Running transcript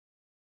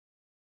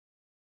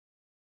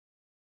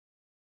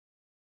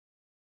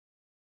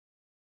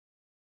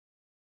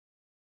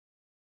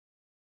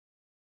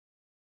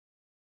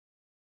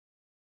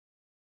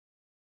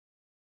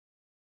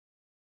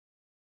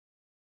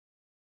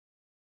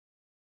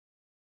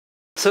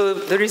So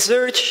the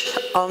research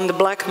on the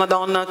Black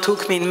Madonna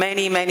took me in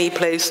many, many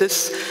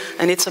places,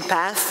 and it's a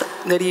path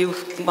that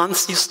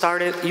once you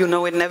start it, you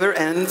know it never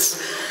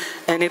ends.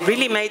 And it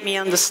really made me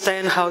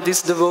understand how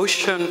this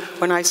devotion,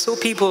 when I saw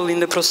people in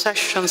the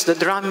processions, the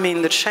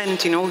drumming, the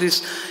chanting, all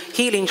these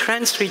healing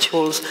trance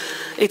rituals,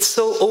 it's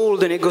so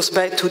old and it goes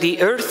back to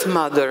the Earth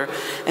Mother.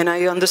 And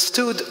I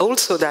understood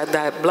also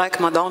that Black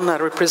Madonna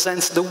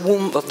represents the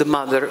womb of the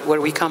Mother, where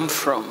we come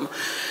from.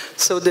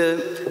 So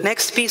the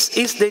next piece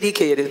is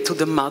dedicated to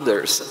the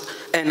mothers.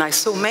 And I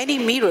saw many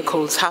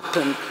miracles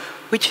happen,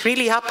 which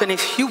really happen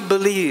if you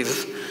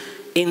believe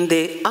in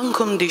the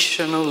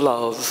unconditional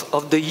love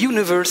of the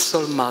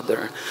universal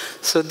mother.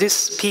 So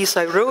this piece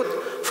I wrote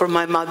for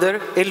my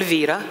mother,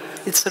 Elvira.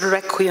 It's a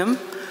requiem,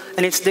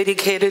 and it's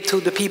dedicated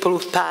to the people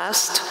who've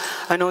passed.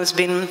 I know it's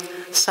been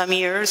some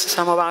years,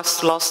 some of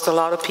us lost a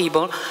lot of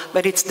people,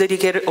 but it's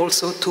dedicated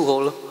also to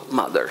all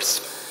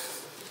mothers.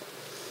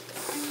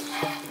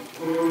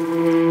 E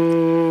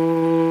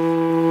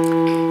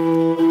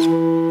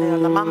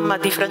alla mamma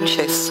di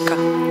Francesca.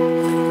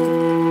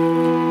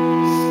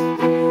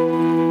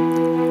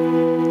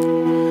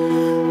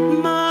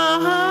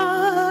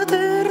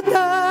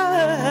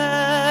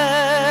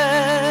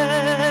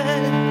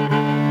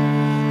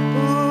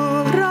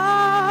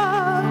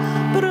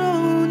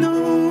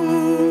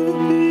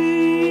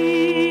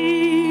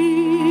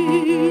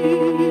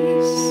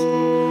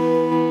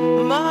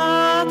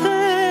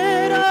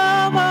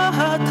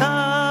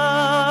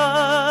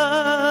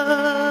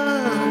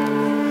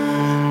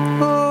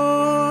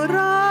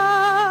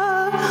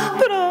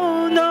 Pro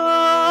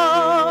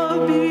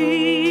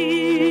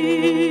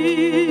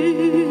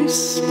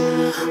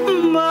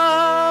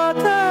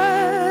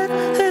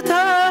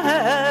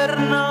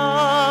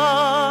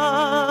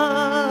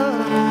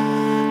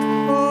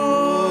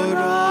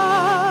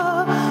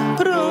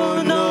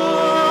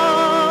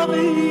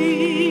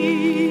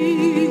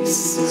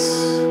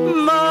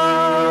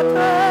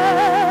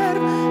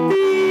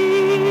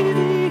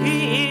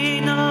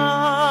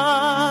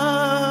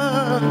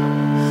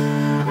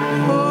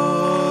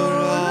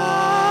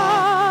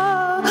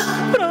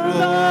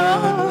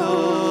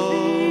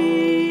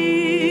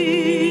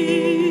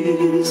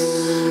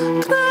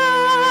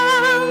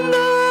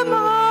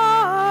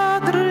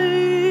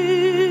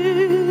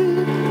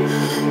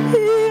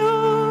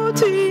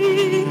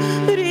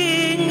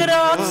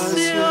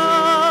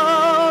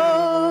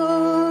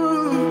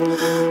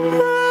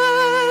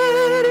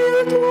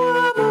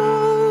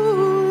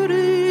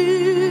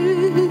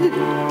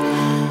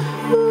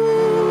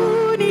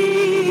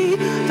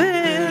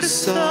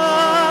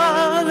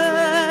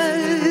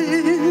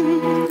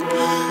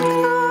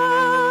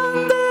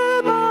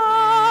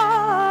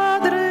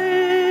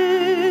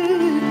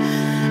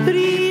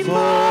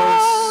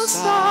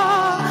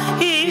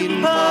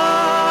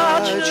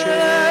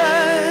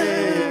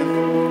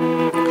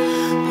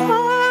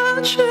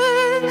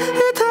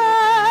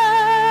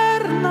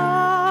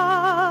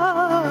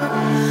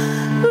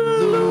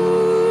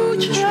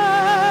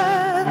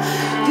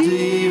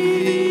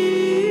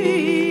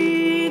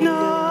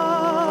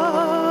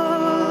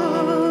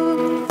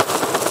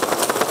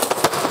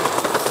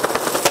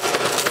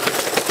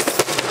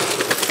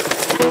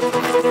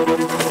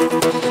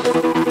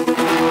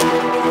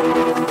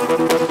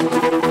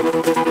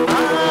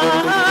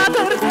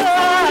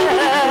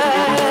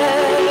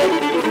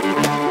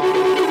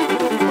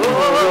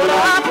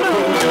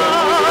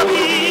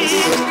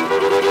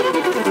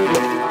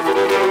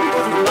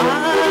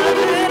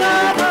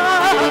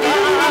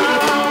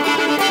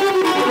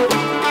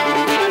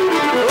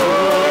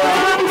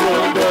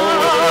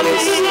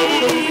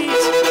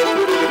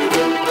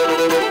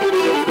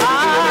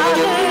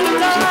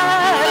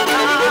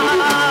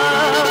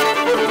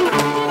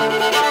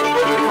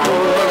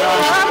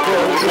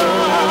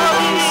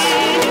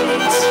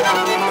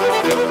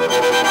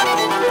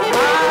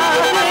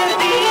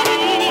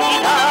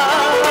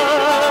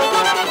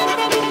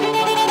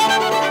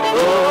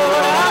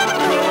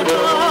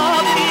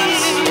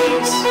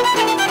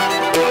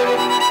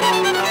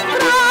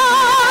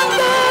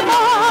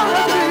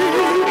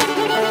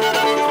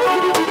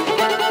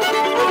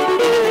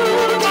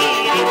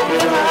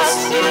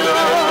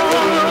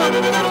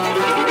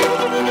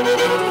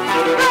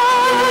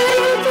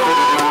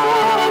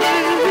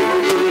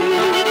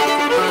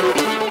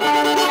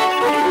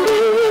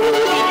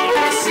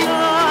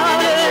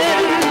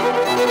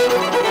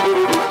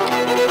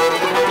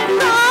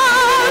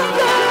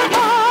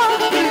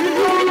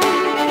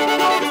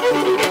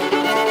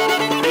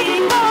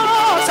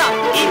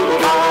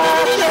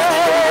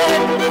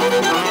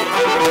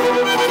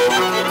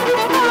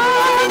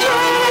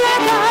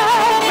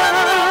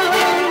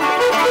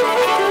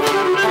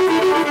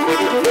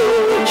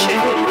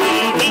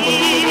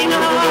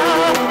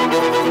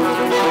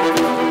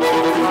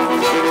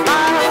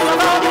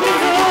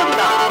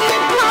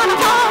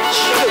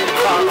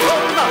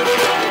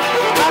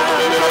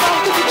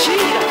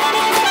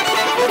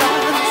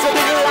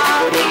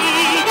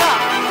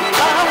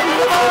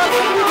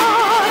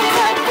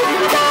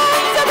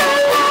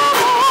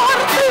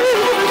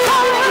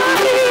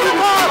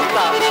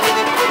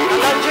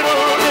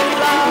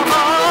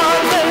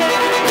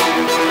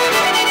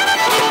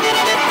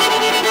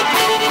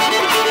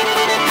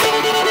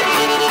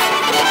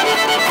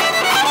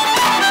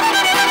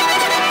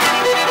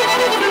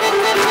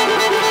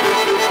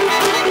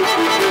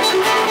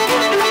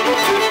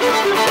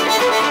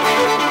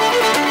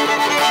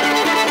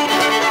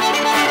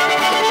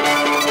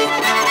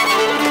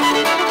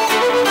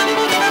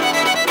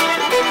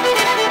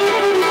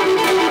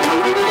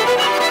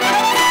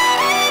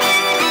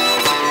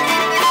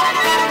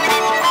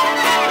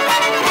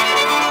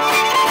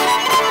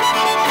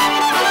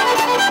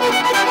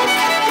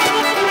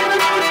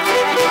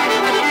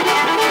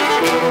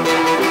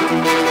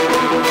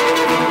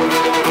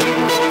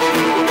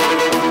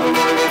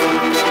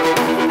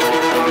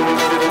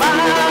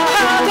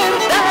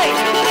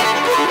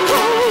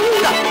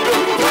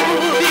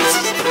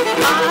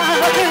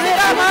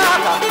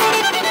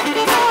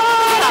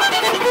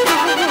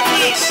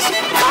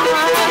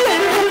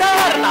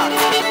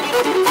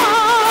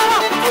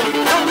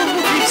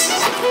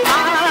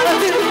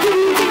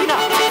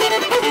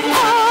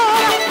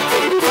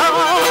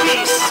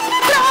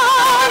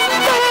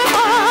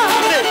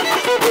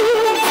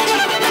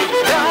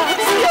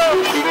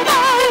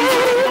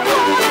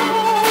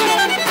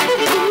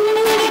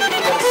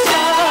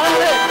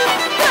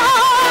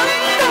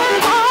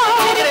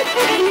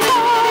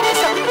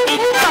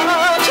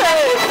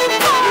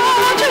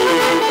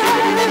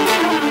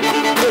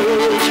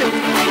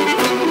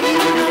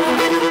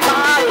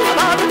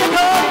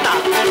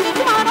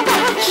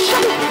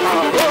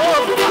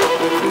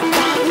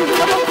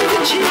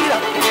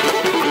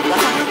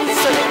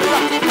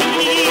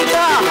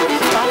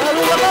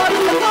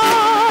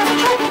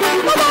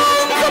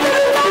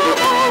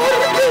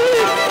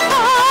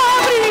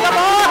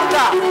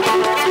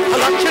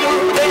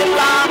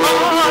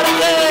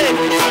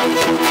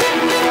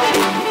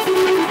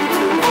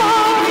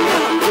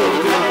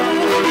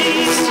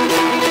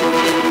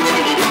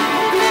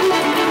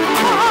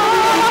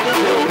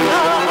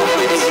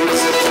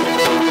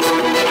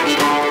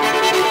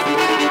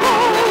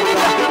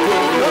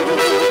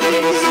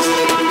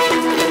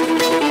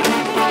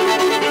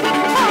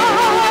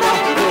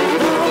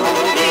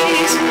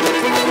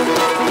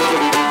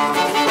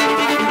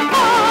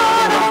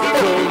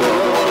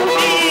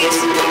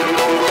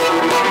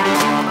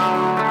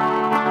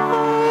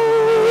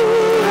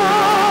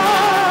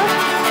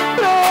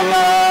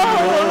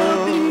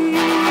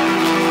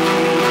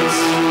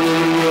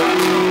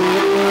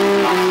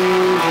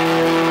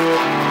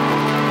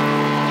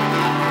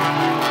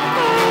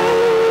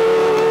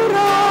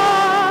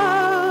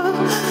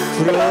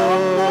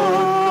from